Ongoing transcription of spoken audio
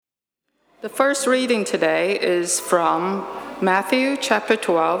The first reading today is from Matthew chapter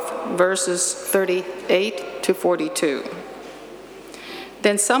 12, verses 38 to 42.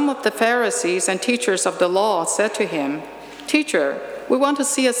 Then some of the Pharisees and teachers of the law said to him, "Teacher, we want to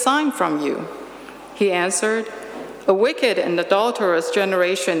see a sign from you." He answered, "A wicked and adulterous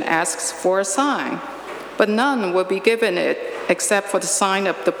generation asks for a sign, but none will be given it except for the sign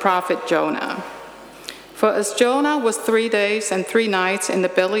of the prophet Jonah. For as Jonah was 3 days and 3 nights in the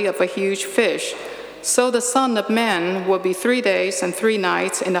belly of a huge fish, so the Son of Man will be 3 days and 3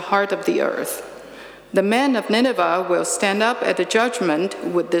 nights in the heart of the earth. The men of Nineveh will stand up at the judgment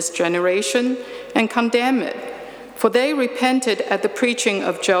with this generation and condemn it, for they repented at the preaching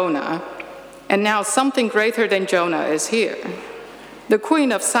of Jonah, and now something greater than Jonah is here. The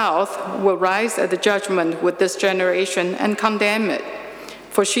Queen of South will rise at the judgment with this generation and condemn it,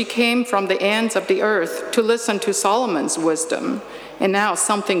 for she came from the ends of the earth to listen to Solomon's wisdom, and now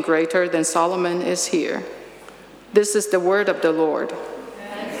something greater than Solomon is here." This is the word of the Lord.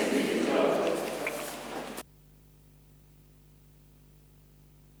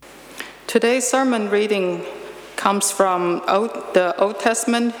 Today's sermon reading comes from the Old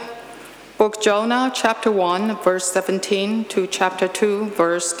Testament book Jonah, chapter 1, verse 17 to chapter 2,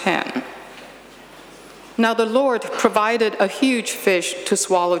 verse 10. Now the Lord provided a huge fish to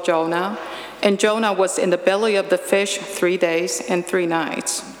swallow Jonah, and Jonah was in the belly of the fish 3 days and 3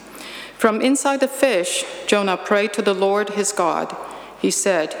 nights. From inside the fish, Jonah prayed to the Lord his God. He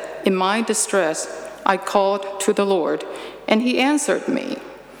said, "In my distress, I called to the Lord, and he answered me.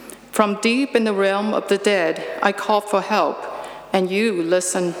 From deep in the realm of the dead, I called for help, and you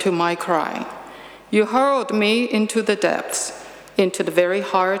listened to my cry. You hurled me into the depths, into the very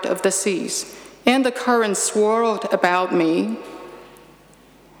heart of the seas, and the currents swirled about me.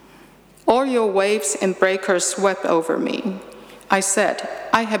 All your waves and breakers swept over me. I said,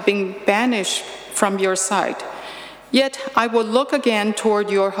 I have been banished from your sight, yet I will look again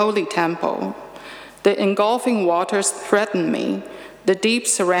toward your holy temple. The engulfing waters threatened me. The deep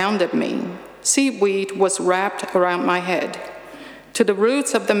surrounded me. Seaweed was wrapped around my head. To the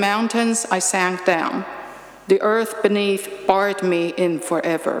roots of the mountains I sank down. The earth beneath barred me in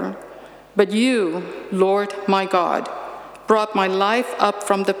forever. But you, Lord my God, brought my life up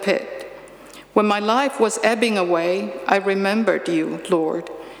from the pit. When my life was ebbing away, I remembered you, Lord,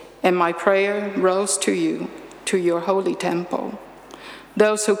 and my prayer rose to you, to your holy temple.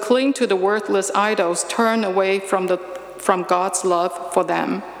 Those who cling to the worthless idols turn away from God's love for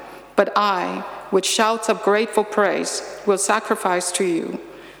them, but I, with shouts of grateful praise, will sacrifice to you.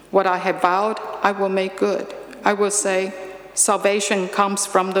 What I have vowed, I will make good. I will say, salvation comes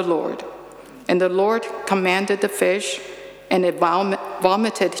from the Lord. And the Lord commanded the fish, and it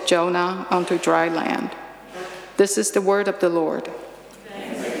vomited Jonah onto dry land. This is the word of the Lord.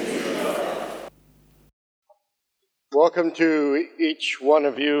 Welcome to each one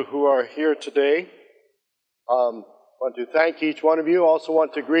of you who are here today. I want to thank each one of you. Also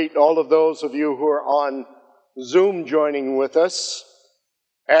want to greet all of those of you who are on Zoom joining with us,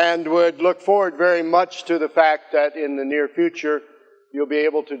 and would look forward very much to the fact that in the near future you'll be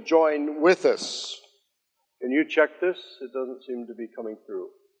able to join with us. Can you check this? It doesn't seem to be coming through.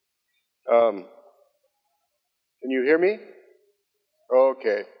 Can you hear me?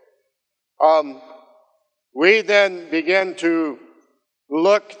 Okay. We then begin to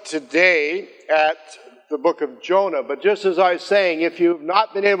look today at the book of Jonah. But just as I was saying, if you've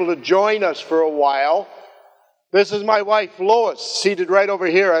not been able to join us for a while, this is my wife Lois, seated right over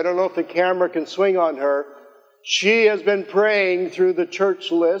here. I don't know if the camera can swing on her. She has been praying through the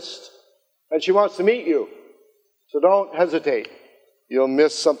church list, and she wants to meet you. So don't hesitate. You'll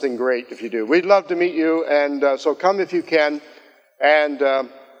miss something great if you do. We'd love to meet you, and so come if you can.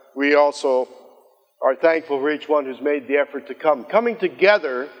 And we also are thankful for each one who's made the effort to come. Coming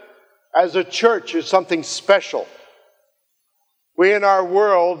together as a church is something special. We in our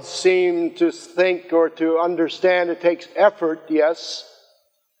world seem to think or to understand it takes effort, yes,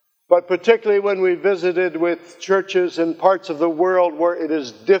 but particularly when we visited with churches in parts of the world where it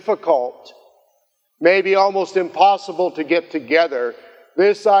is difficult, maybe almost impossible to get together,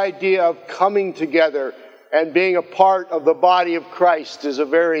 this idea of coming together and being a part of the body of Christ is a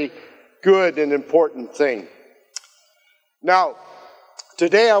very good and important thing. Now,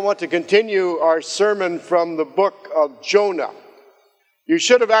 today I want to continue our sermon from the book of Jonah. You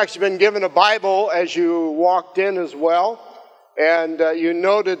should have actually been given a Bible as you walked in as well. And you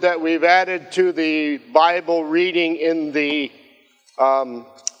noted that we've added to the Bible reading in the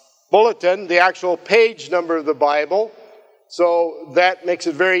bulletin the actual page number of the Bible. So that makes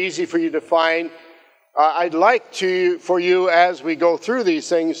it very easy for you to find. I'd like for you, as we go through these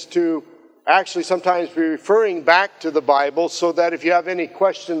things, to actually sometimes be referring back to the Bible so that if you have any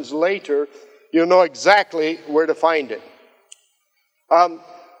questions later, you'll know exactly where to find it.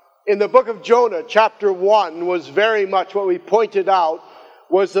 In the book of Jonah, chapter 1 was very much what we pointed out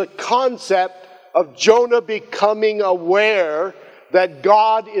was the concept of Jonah becoming aware that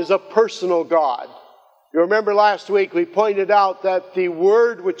God is a personal God. You remember last week we pointed out that the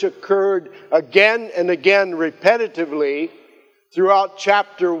word which occurred again and again repetitively throughout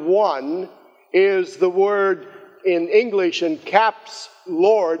chapter 1 is the word in English in caps,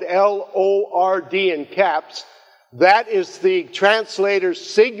 Lord, L-O-R-D in caps. That is the translator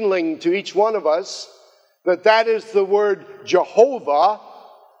signaling to each one of us that that is the word Jehovah,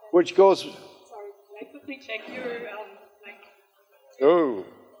 which goes... Sorry, can I quickly check your mic? Oh.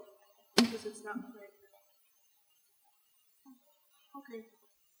 Because it's not right. Okay.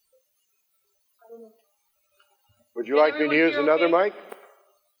 I don't know. Would you like me to use another mic?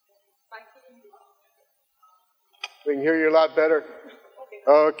 We can hear you a lot better.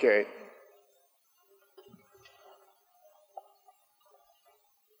 Okay.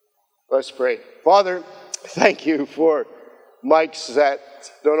 Let's pray. Father, thank you for mics that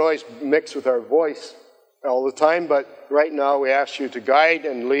don't always mix with our voice all the time, but right now we ask you to guide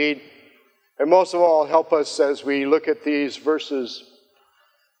and lead. And most of all, help us as we look at these verses.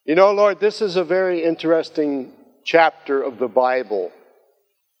 You know, Lord, this is a very interesting chapter of the Bible.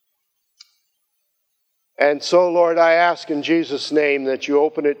 And so, Lord, I ask in Jesus' name that you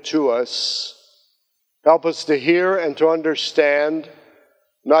open it to us. Help us to hear and to understand,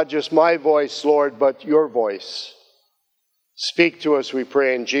 not just my voice, Lord, but your voice. Speak to us, we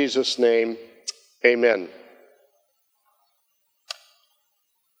pray, in Jesus' name. Amen.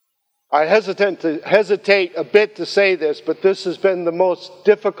 I hesitate a bit to say this, but this has been the most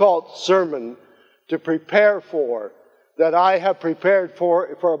difficult sermon to prepare for that I have prepared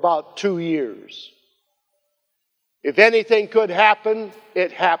for about 2 years. If anything could happen,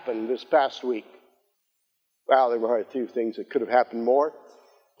 it happened this past week. Well, there were a few things that could have happened more.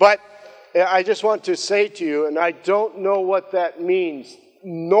 But I just want to say to you, and I don't know what that means.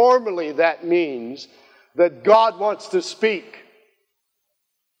 Normally that means that God wants to speak.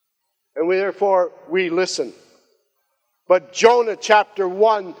 And therefore we listen. But Jonah chapter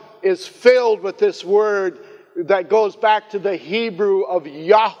 1 is filled with this word that goes back to the Hebrew of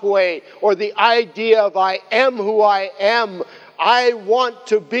Yahweh, or the idea of I am who I am. I want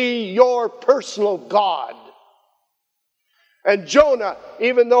to be your personal God. And Jonah,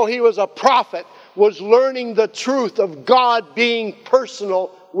 even though he was a prophet, was learning the truth of God being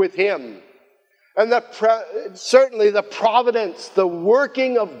personal with him. And certainly the providence, the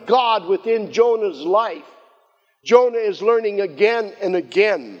working of God within Jonah's life. Jonah is learning again and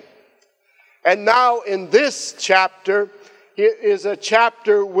again. And now in this chapter, it is a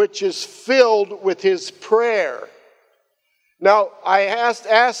chapter which is filled with his prayer. Now, I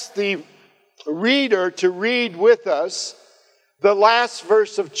asked the reader to read with us the last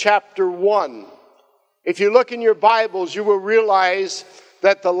verse of chapter 1. If you look in your Bibles, you will realize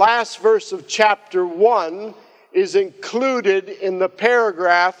that the last verse of chapter 1 is included in the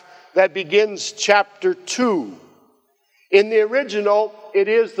paragraph that begins chapter 2. In the original, it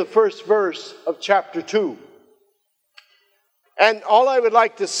is the first verse of chapter 2. And all I would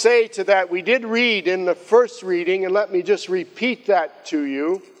like to say to that, we did read in the first reading, and let me just repeat that to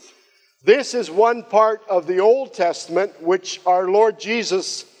you. This is one part of the Old Testament which our Lord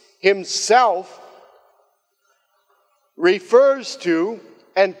Jesus himself refers to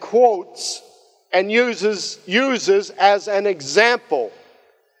and quotes and uses as an example.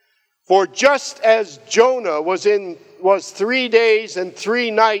 For just as Jonah was 3 days and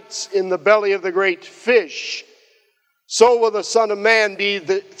 3 nights in the belly of the great fish, so will the Son of Man be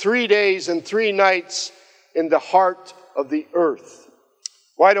 3 days and 3 nights in the heart of the earth.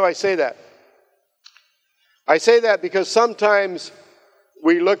 Why do I say that? I say that because sometimes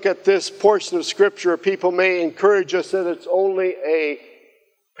we look at this portion of Scripture, people may encourage us that it's only a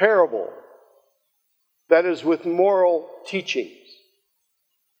parable that is with moral teachings.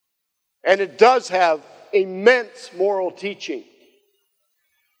 And it does have immense moral teaching.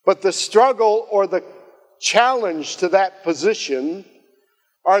 But the struggle or the challenge to that position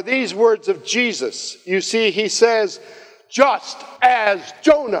are these words of Jesus. You see, he says, just as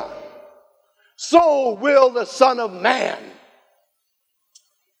Jonah, so will the Son of Man.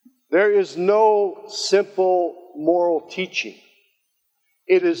 There is no simple moral teaching.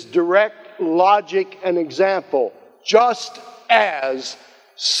 It is direct logic and example. Just as,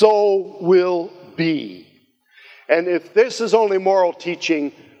 so will be. And if this is only moral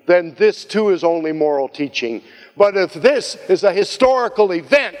teaching, then this too is only moral teaching. But if this is a historical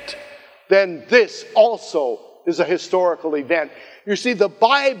event, then this also is a historical event. You see, the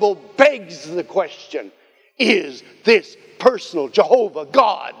Bible begs the question, is this personal Jehovah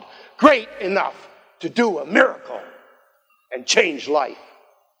God great enough to do a miracle and change life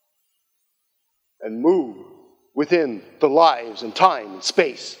and move within the lives and time and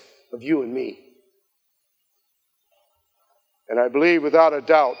space of you and me? And I believe without a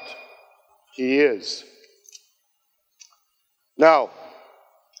doubt he is. Now,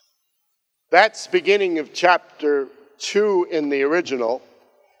 that's beginning of chapter 2 in the original.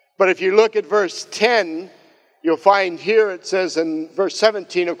 But if you look at verse 10, you'll find here it says in verse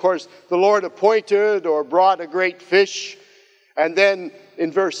 17, of course, the Lord appointed or brought a great fish. And then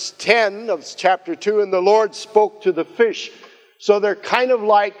in verse 10 of chapter 2, and the Lord spoke to the fish. So they're kind of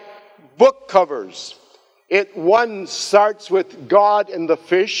like book covers. One starts with God and the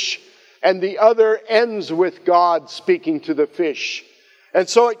fish, and the other ends with God speaking to the fish. And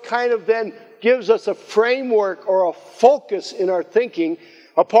so it kind of then gives us a framework or a focus in our thinking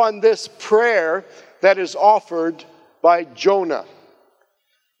upon this prayer that is offered by Jonah.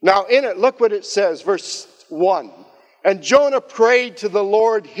 Now in it, look what it says, verse 1. And Jonah prayed to the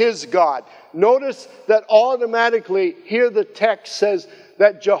Lord his God. Notice that automatically here the text says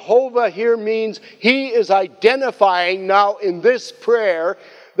that Jehovah here means he is identifying now in this prayer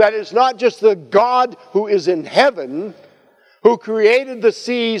that it's not just the God who is in heaven, who created the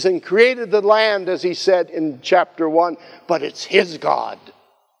seas and created the land, as he said in chapter 1, but it's his God,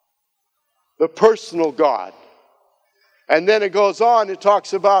 the personal God. And then it goes on, it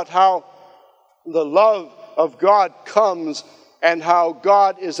talks about how the love of God comes and how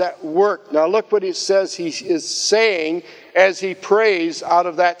God is at work. Now look what he says he is saying as he prays out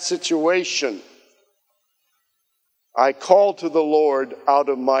of that situation. I called to the Lord out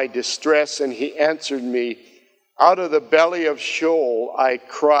of my distress, and he answered me. Out of the belly of Sheol I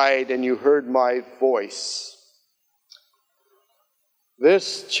cried, and you heard my voice.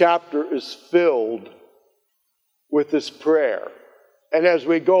 This chapter is filled with this prayer. And as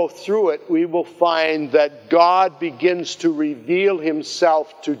we go through it, we will find that God begins to reveal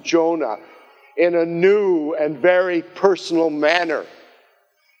himself to Jonah in a new and very personal manner.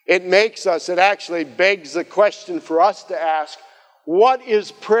 It actually begs the question for us to ask, what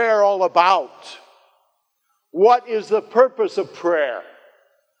is prayer all about? What is the purpose of prayer?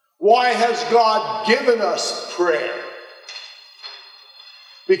 Why has God given us prayer?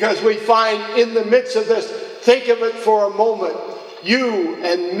 Because we find in the midst of this, think of it for a moment, you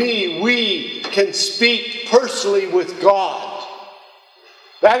and me, we can speak personally with God.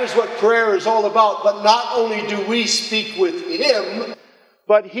 That is what prayer is all about. But not only do we speak with him,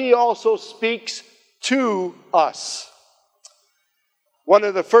 but he also speaks to us. One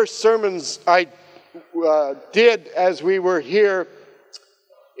of the first sermons I did as we were here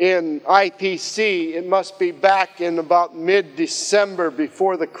in IPC, it must be back in about mid-December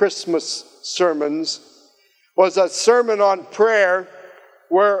before the Christmas sermons, was a sermon on prayer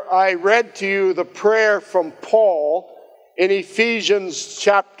where I read to you the prayer from Paul in Ephesians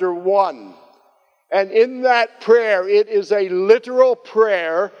chapter 1. And in that prayer, it is a literal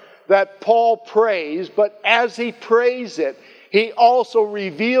prayer that Paul prays, but as he prays it, he also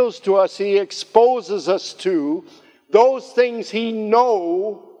reveals to us, he exposes us to those things he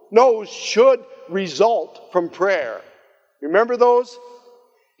knows should result from prayer. Remember those?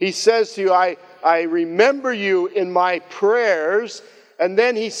 He says to you, I remember you in my prayers. And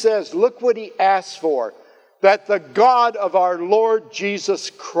then he says, look what he asks for. That the God of our Lord Jesus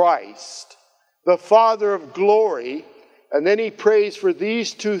Christ, the Father of glory, and then he prays for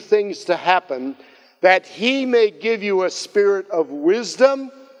these two things to happen, that he may give you a spirit of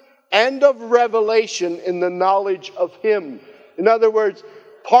wisdom and of revelation in the knowledge of him. In other words,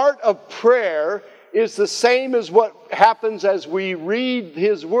 part of prayer is the same as what happens as we read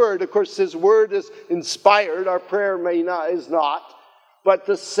his word. Of course, his word is inspired. Our prayer is not. But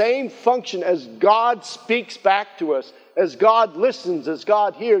the same function as God speaks back to us, as God listens, as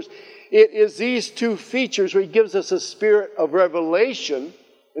God hears, it is these two features where he gives us a spirit of revelation.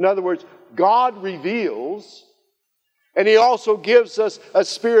 In other words, God reveals. And he also gives us a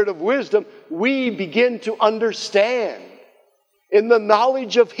spirit of wisdom. We begin to understand in the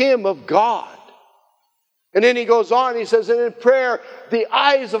knowledge of him, of God. And then he goes on, he says, and in prayer, the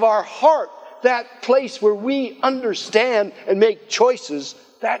eyes of our heart, that place where we understand and make choices,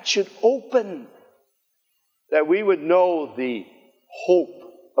 that should open. That we would know the hope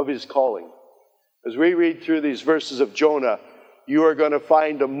of his calling. As we read through these verses of Jonah, you are going to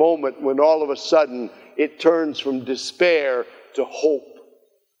find a moment when all of a sudden it turns from despair to hope.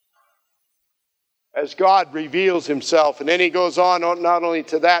 as God reveals himself. And then he goes on not only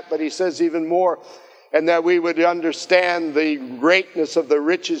to that, but he says even more, and that we would understand the greatness of the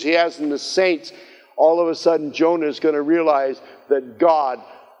riches he has in the saints. All of a sudden, Jonah is going to realize that God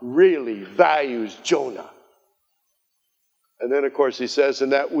really values Jonah. And then, of course, he says,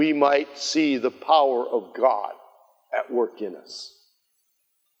 and that we might see the power of God at work in us.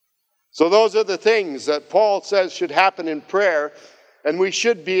 So those are the things that Paul says should happen in prayer, and we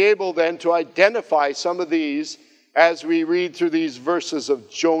should be able then to identify some of these as we read through these verses of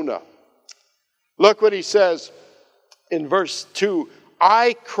Jonah. Look what he says in verse 2.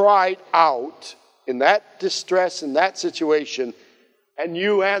 I cried out in that distress, in that situation, and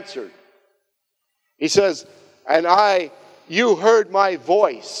you answered. He says, and you heard my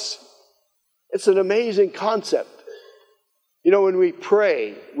voice. It's an amazing concept. You know, when we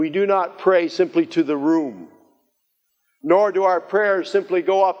pray, we do not pray simply to the room, nor do our prayers simply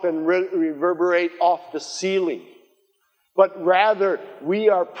go up and reverberate off the ceiling. But rather, we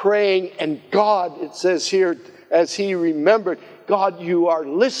are praying, and God, it says here, as he remembered, God, you are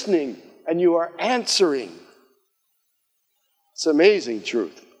listening and you are answering. It's amazing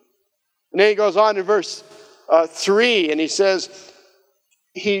truth. And then he goes on in verse 3, and he says,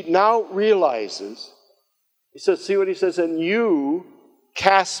 he now realizes, he says, see what he says, and you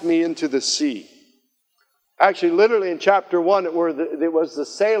cast me into the sea. Actually, literally in chapter 1, it was the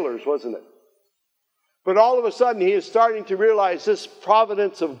sailors, wasn't it? But all of a sudden, he is starting to realize this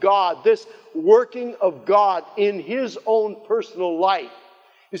providence of God, this working of God in his own personal life.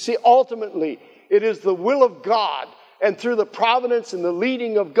 You see, ultimately, it is the will of God, and through the providence and the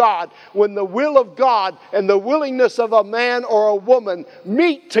leading of God, when the will of God and the willingness of a man or a woman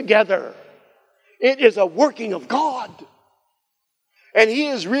meet together, it is a working of God. And he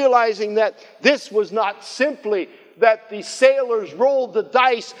is realizing that this was not simply that the sailors rolled the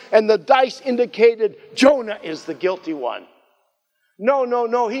dice and the dice indicated Jonah is the guilty one.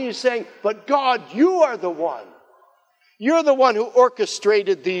 No. He is saying, but God, you are the one. You're the one who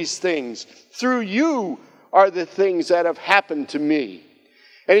orchestrated these things. Through you are the things that have happened to me.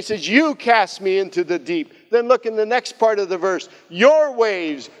 And he says, you cast me into the deep. Then look in the next part of the verse. Your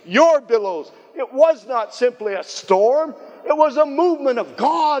waves, your billows. It was not simply a storm. It was a movement of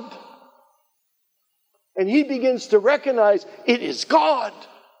God. And he begins to recognize it is God.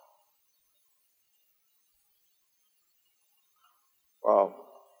 Wow.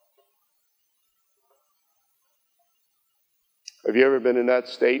 Have you ever been in that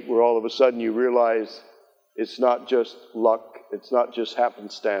state where all of a sudden you realize it's not just luck, it's not just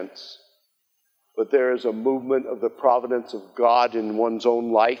happenstance, but there is a movement of the providence of God in one's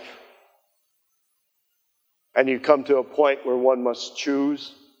own life? And you come to a point where one must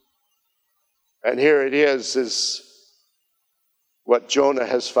choose. And here it is what Jonah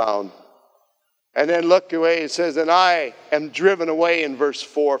has found. And then look away, it says, and I am driven away in verse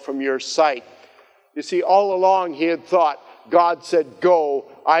 4 from your sight. You see, all along he had thought, God said go,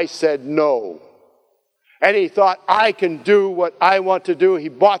 I said no. And he thought, I can do what I want to do. He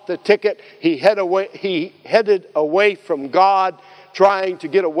bought the ticket. He headed away from God, trying to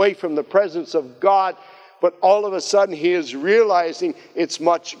get away from the presence of God. But all of a sudden he is realizing it's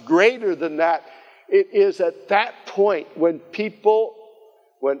much greater than that. It is at that point when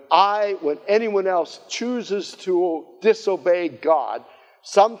anyone else chooses to disobey God,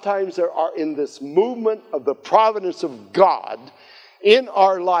 sometimes there are in this movement of the providence of God in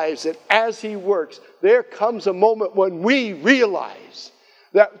our lives, that as he works, there comes a moment when we realize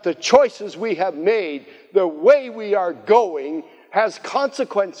that the choices we have made, the way we are going, has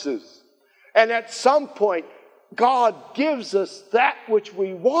consequences. And at some point, God gives us that which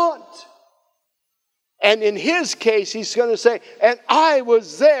we want. And in his case, he's going to say, and I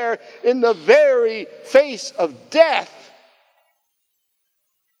was there in the very face of death.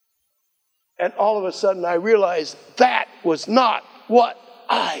 And all of a sudden, I realized that was not what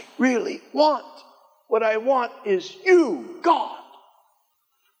I really want. What I want is you, God.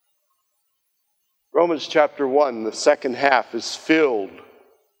 Romans chapter 1, the second half, is filled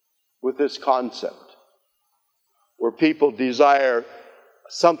with this concept, where people desire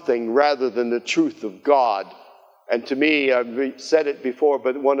something rather than the truth of God. And to me, I've said it before,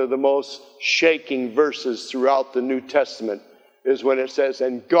 but one of the most shaking verses throughout the New Testament is when it says,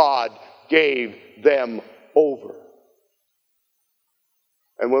 and God gave them over.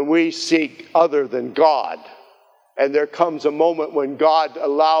 And when we seek other than God, and there comes a moment when God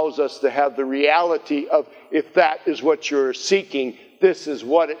allows us to have the reality of, if that is what you're seeking, this is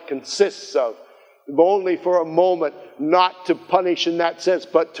what it consists of. Only for a moment, not to punish in that sense,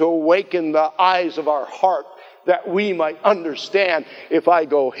 but to awaken the eyes of our heart, that we might understand, if I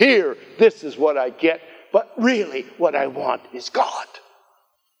go here, this is what I get. But really, what I want is God.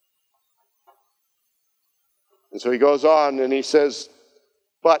 And so he goes on and he says,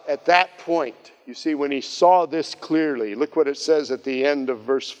 but at that point, you see, when he saw this clearly, look what it says at the end of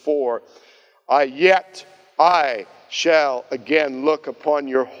verse 4. Yet I shall again look upon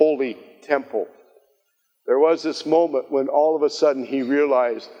your holy temple. There was this moment when all of a sudden he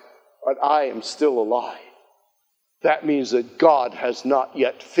realized, but I am still alive. That means that God has not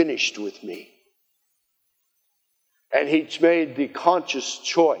yet finished with me. And he made the conscious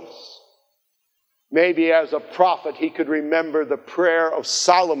choice. Maybe as a prophet he could remember the prayer of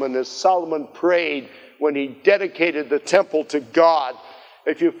Solomon as Solomon prayed when he dedicated the temple to God.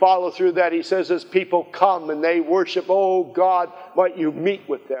 If you follow through that, he says, as people come and they worship, oh God, might you meet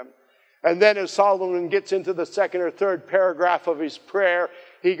with them. And then as Solomon gets into the second or third paragraph of his prayer,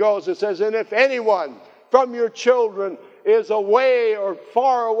 he goes and says, and if anyone from your children is away or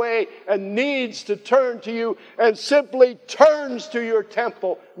far away and needs to turn to you and simply turns to your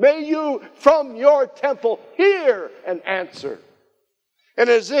temple, may you from your temple hear and answer. And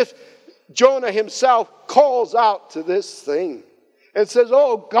as if Jonah himself calls out to this thing and says,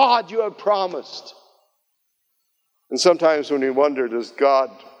 oh God, you have promised. And sometimes when we wonder, does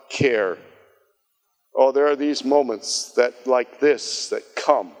God care? Oh, there are these moments that, like this, that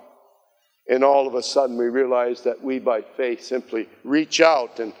come. And all of a sudden we realize that we by faith simply reach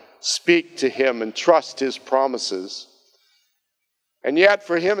out and speak to him and trust his promises. And yet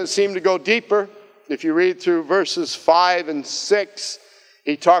for him it seemed to go deeper. If you read through verses 5 and 6,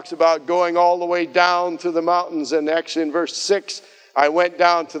 he talks about going all the way down to the mountains. And actually in verse 6, I went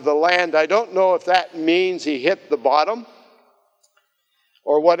down to the land. I don't know if that means he hit the bottom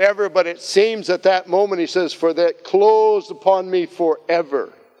or whatever, but it seems at that moment he says, for that closed upon me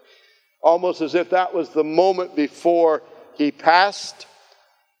forever. Almost as if that was the moment before he passed.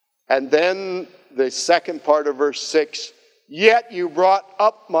 And then the second part of verse 6, yet you brought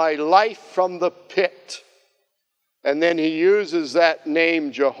up my life from the pit. And then he uses that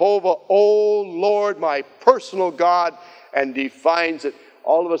name Jehovah, O Lord, my personal God, and defines it.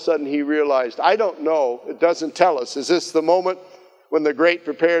 All of a sudden he realized, I don't know, it doesn't tell us. Is this the moment when the great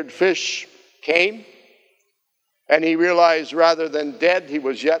prepared fish came? And he realized rather than dead, he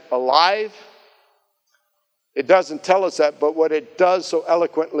was yet alive. It doesn't tell us that, but what it does so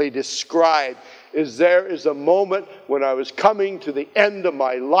eloquently describe is there is a moment when I was coming to the end of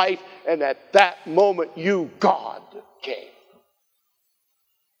my life, and at that moment you, God, came.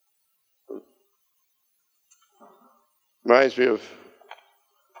 Reminds me of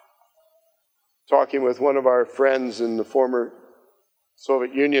talking with one of our friends in the former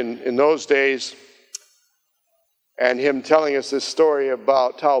Soviet Union in those days, and him telling us this story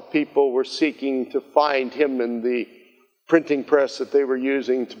about how people were seeking to find him in the printing press that they were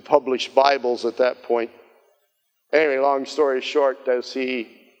using to publish Bibles at that point. Anyway, long story short, as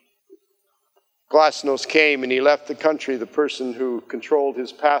Glasnost came and he left the country, the person who controlled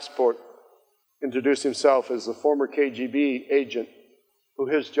his passport introduced himself as the former KGB agent who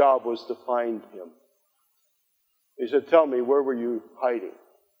his job was to find him. He said, tell me, where were you hiding?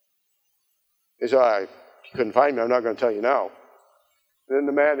 He said, you couldn't find me, I'm not going to tell you now. And then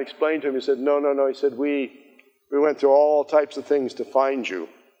the man explained to him, he said, no. He said, we went through all types of things to find you.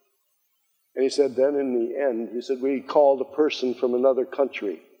 And he said, then in the end, he said, we called a person from another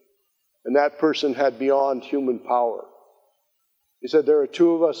country. And that person had beyond human power. He said, there are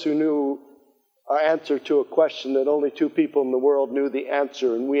two of us who knew an answer to a question that only two people in the world knew the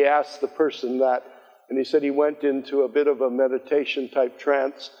answer. And we asked the person that. And he said he went into a bit of a meditation type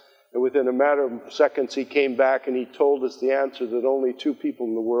trance. And within a matter of seconds, he came back and he told us the answer that only two people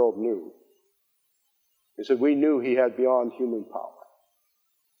in the world knew. He said, we knew he had beyond human power.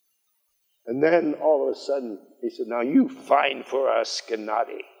 And then all of a sudden, he said, now you find for us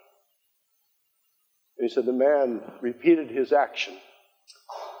Gennady. And he said the man repeated his action.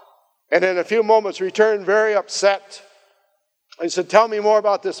 And in a few moments returned very upset. He said, tell me more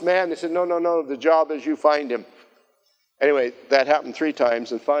about this man. He said, no, the job is you find him. Anyway, that happened 3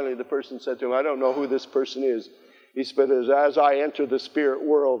 times, and finally the person said to him, I don't know who this person is. He said, as I enter the spirit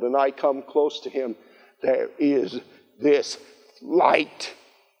world and I come close to him, there is this light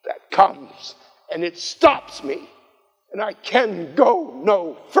that comes, and it stops me, and I can go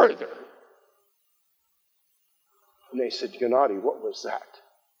no further. And they said, Gennady, what was that?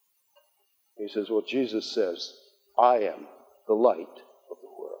 He says, well, Jesus says, I am the light of the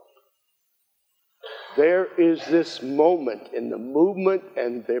world. There is this moment in the movement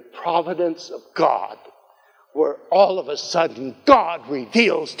and the providence of God where all of a sudden God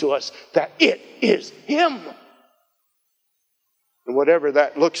reveals to us that it is Him. and whatever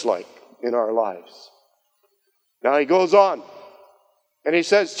that looks like in our lives. Now he goes on, and he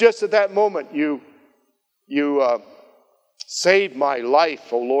says, just at that moment, you saved my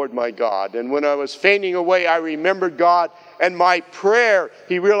life, O Lord my God. And when I was fainting away, I remembered God, and my prayer,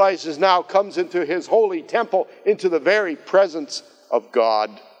 he realizes now, comes into his holy temple, into the very presence of God.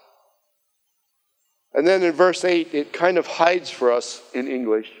 And then in verse 8, it kind of hides for us in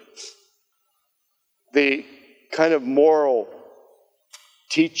English the kind of moral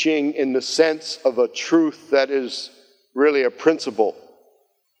teaching in the sense of a truth that is really a principle.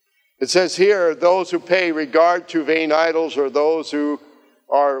 It says here, those who pay regard to vain idols, or those who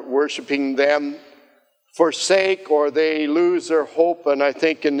are worshiping them, forsake, or they lose their hope, and I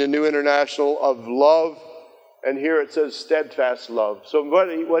think in the New International, of love. And here it says steadfast love. So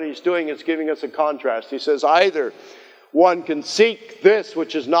what he's doing is giving us a contrast. He says either one can seek this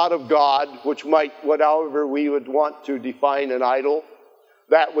which is not of God, which might, however we would want to define an idol,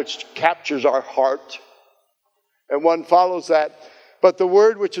 that which captures our heart, and one follows that. But the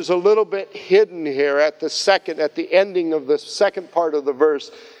word which is a little bit hidden here at the ending of the second part of the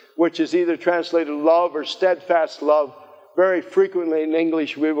verse, which is either translated love or steadfast love, very frequently in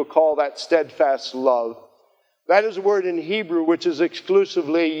English we will call that steadfast love. That is a word in Hebrew which is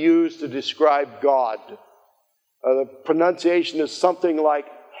exclusively used to describe God. The pronunciation is something like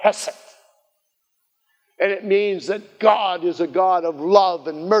hesed. And it means that God is a God of love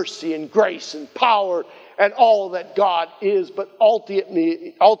and mercy and grace and power and all that God is, but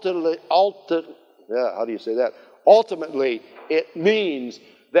ultimately, it means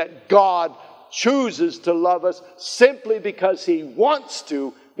that God chooses to love us simply because he wants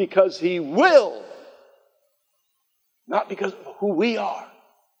to, because he will, not because of who we are.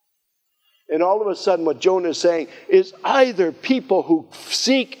 And all of a sudden what Jonah is saying is either people who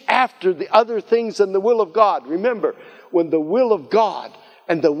seek after the other things than the will of God. Remember, when the will of God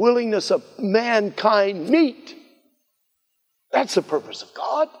and the willingness of mankind meet, that's the purpose of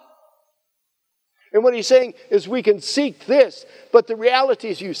God. And what he's saying is we can seek this, but the reality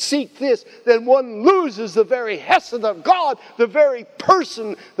is you seek this, then one loses the very hesed of God, the very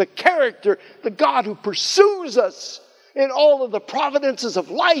person, the character, the God who pursues us in all of the providences of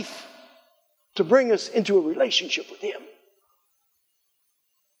life to bring us into a relationship with him.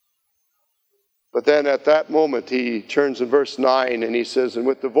 But then at that moment he turns in verse 9 and he says, and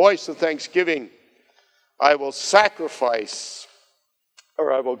with the voice of thanksgiving I will sacrifice,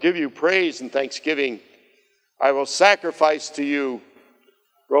 or I will give you praise and thanksgiving. I will sacrifice to you.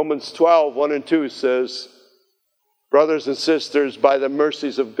 Romans 12, 1 and 2 says, brothers and sisters, by the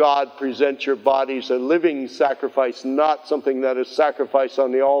mercies of God, present your bodies a living sacrifice, not something that is sacrificed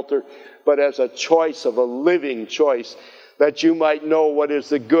on the altar, but as a choice of a living choice, that you might know what is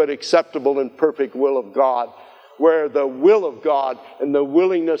the good, acceptable, and perfect will of God, where the will of God and the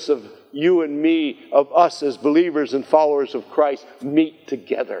willingness of you and me, of us as believers and followers of Christ, meet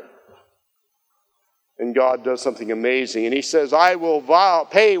together. And God does something amazing. And he says, I will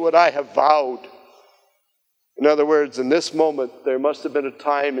pay what I have vowed. In other words, in this moment, there must have been a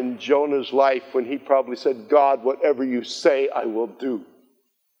time in Jonah's life when he probably said, God, whatever you say, I will do.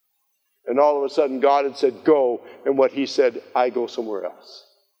 And all of a sudden, God had said, go. And what he said, I go somewhere else.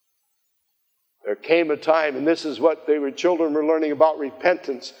 There came a time, and this is what children were learning about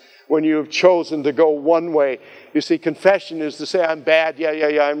repentance, when you have chosen to go one way. You see, confession is to say, I'm bad.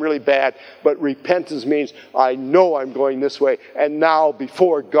 Yeah, I'm really bad. But repentance means, I know I'm going this way. And now,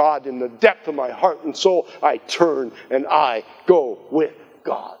 before God, in the depth of my heart and soul, I turn and I go with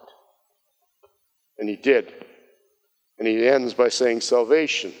God. And he did. And he ends by saying,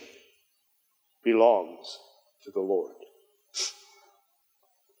 salvation belongs to the Lord.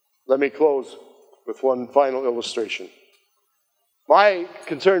 Let me close with one final illustration. My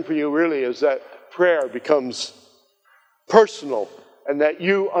concern for you really is that prayer becomes personal and that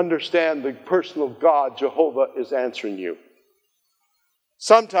you understand the personal God, Jehovah, is answering you.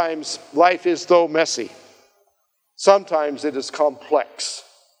 Sometimes life is, though, messy. Sometimes it is complex.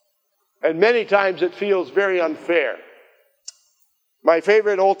 And many times it feels very unfair. My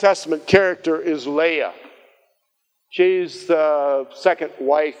favorite Old Testament character is Leah. She's the second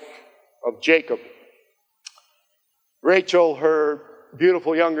wife of Jacob. Rachel, her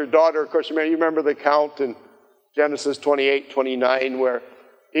beautiful younger daughter, of course, you remember the account in Genesis 28, 29, where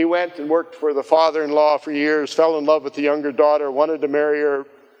he went and worked for the father-in-law for years, fell in love with the younger daughter, wanted to marry her,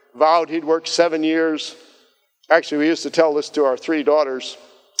 vowed he'd work 7 years. Actually, we used to tell this to our 3 daughters,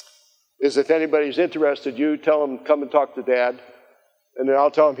 is if anybody's interested, you tell them, come and talk to Dad. And then I'll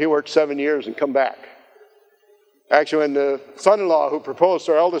tell him he worked 7 years and come back. Actually, when the son-in-law who proposed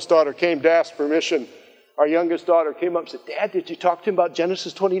to our eldest daughter came to ask permission, our youngest daughter came up and said, Dad, did you talk to him about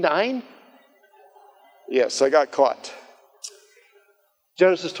Genesis 29? Yes, I got caught.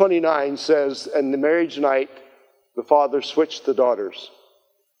 Genesis 29 says, and the marriage night, the father switched the daughters.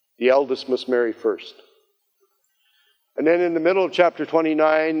 The eldest must marry first. And then in the middle of chapter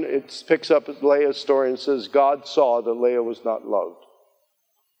 29, it picks up Leah's story and says, God saw that Leah was not loved.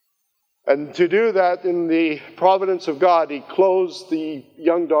 And to do that in the providence of God, he closed the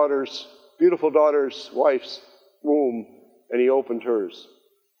young daughter's, beautiful daughter's wife's womb, and he opened hers.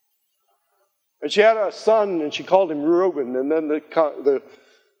 And she had a son, and she called him Reuben. And then the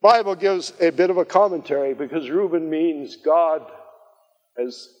Bible gives a bit of a commentary, because Reuben means God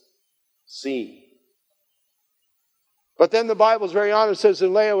has seen. But then the Bible is very honest. It says that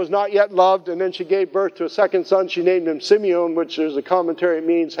Leah was not yet loved, and then she gave birth to a second son. She named him Simeon, which there's a commentary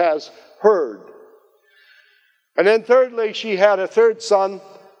means has heard. And then thirdly, she had a third son,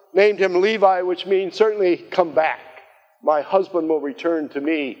 named him Levi, which means certainly come back. My husband will return to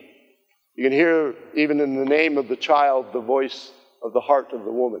me. You can hear, even in the name of the child, the voice of the heart of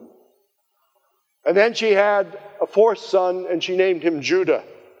the woman. And then she had a fourth son, and she named him Judah.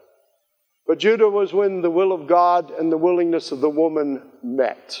 But Judah was when the will of God and the willingness of the woman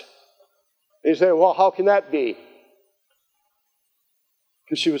met. And you say, well, how can that be?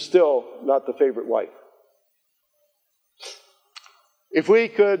 Because she was still not the favorite wife. If we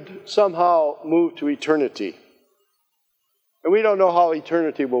could somehow move to eternity, and we don't know how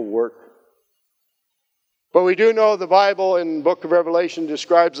eternity will work, but we do know the Bible in the book of Revelation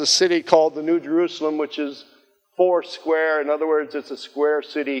describes a city called the New Jerusalem, which is 4 square. In other words, it's a square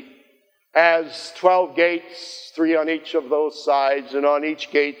city. Has 12 gates, 3 on each of those sides, and on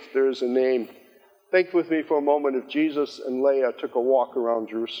each gate there is a name. Think with me for a moment if Jesus and Leah took a walk around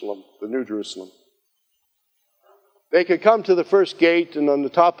Jerusalem, the New Jerusalem. They could come to the first gate, and on the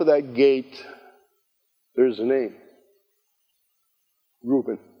top of that gate, there's a name.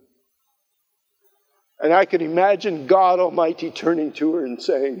 Reuben. And I could imagine God Almighty turning to her and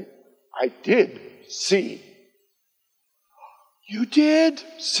saying, I did see. You did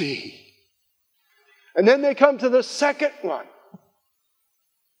see. And then they come to the second one.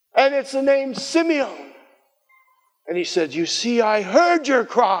 And it's the name Simeon. And he said, you see, I heard your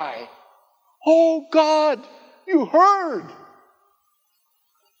cry. Oh God, you heard.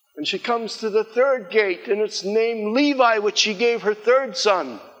 And she comes to the third gate, and it's named Levi, which she gave her third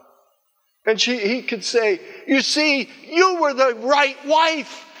son. And he could say, you see, you were the right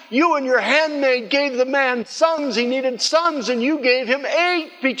wife. You and your handmaid gave the man sons. He needed sons, and you gave him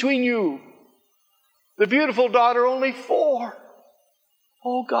 8 between you. The beautiful daughter, only 4.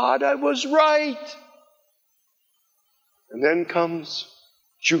 Oh God, I was right. And then comes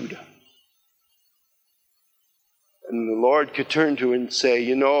Judah. And the Lord could turn to him and say,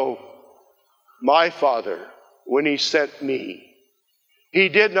 you know, my father, when he sent me, he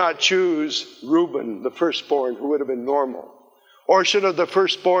did not choose Reuben, the firstborn, who would have been normal. Or should have the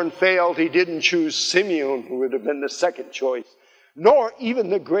firstborn failed, he didn't choose Simeon, who would have been the second choice. Nor even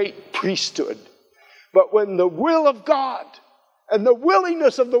the great priesthood. But when the will of God and the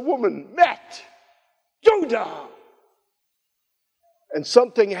willingness of the woman met, Judah! And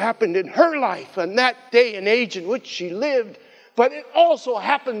something happened in her life on that day and age in which she lived. But it also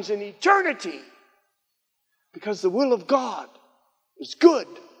happens in eternity. Because the will of God is good,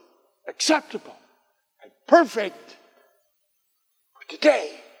 acceptable, and perfect for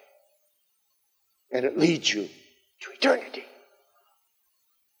today. And it leads you to eternity.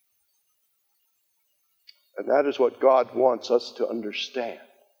 And that is what God wants us to understand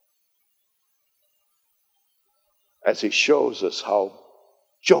as he shows us how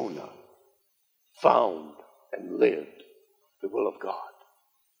Jonah found and lived the will of God.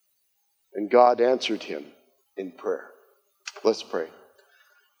 And God answered him in prayer. Let's pray.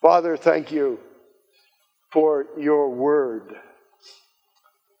 Father, thank you for your word.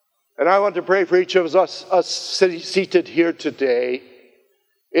 And I want to pray for each of us seated here today.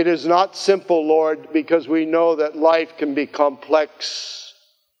 It is not simple, Lord, because we know that life can be complex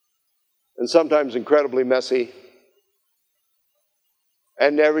and sometimes incredibly messy.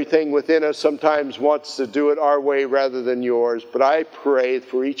 And everything within us sometimes wants to do it our way rather than yours. But I pray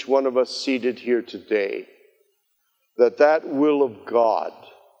for each one of us seated here today that will of God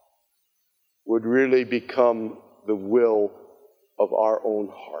would really become the will of our own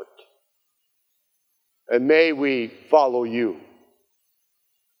heart. And may we follow you.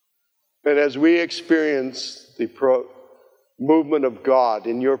 And as we experience the movement of God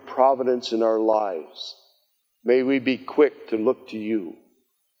in your providence in our lives, may we be quick to look to you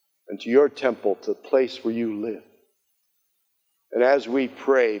and to your temple, to the place where you live. And as we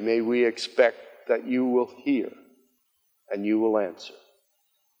pray, may we expect that you will hear and you will answer.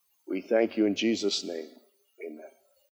 We thank you in Jesus' name.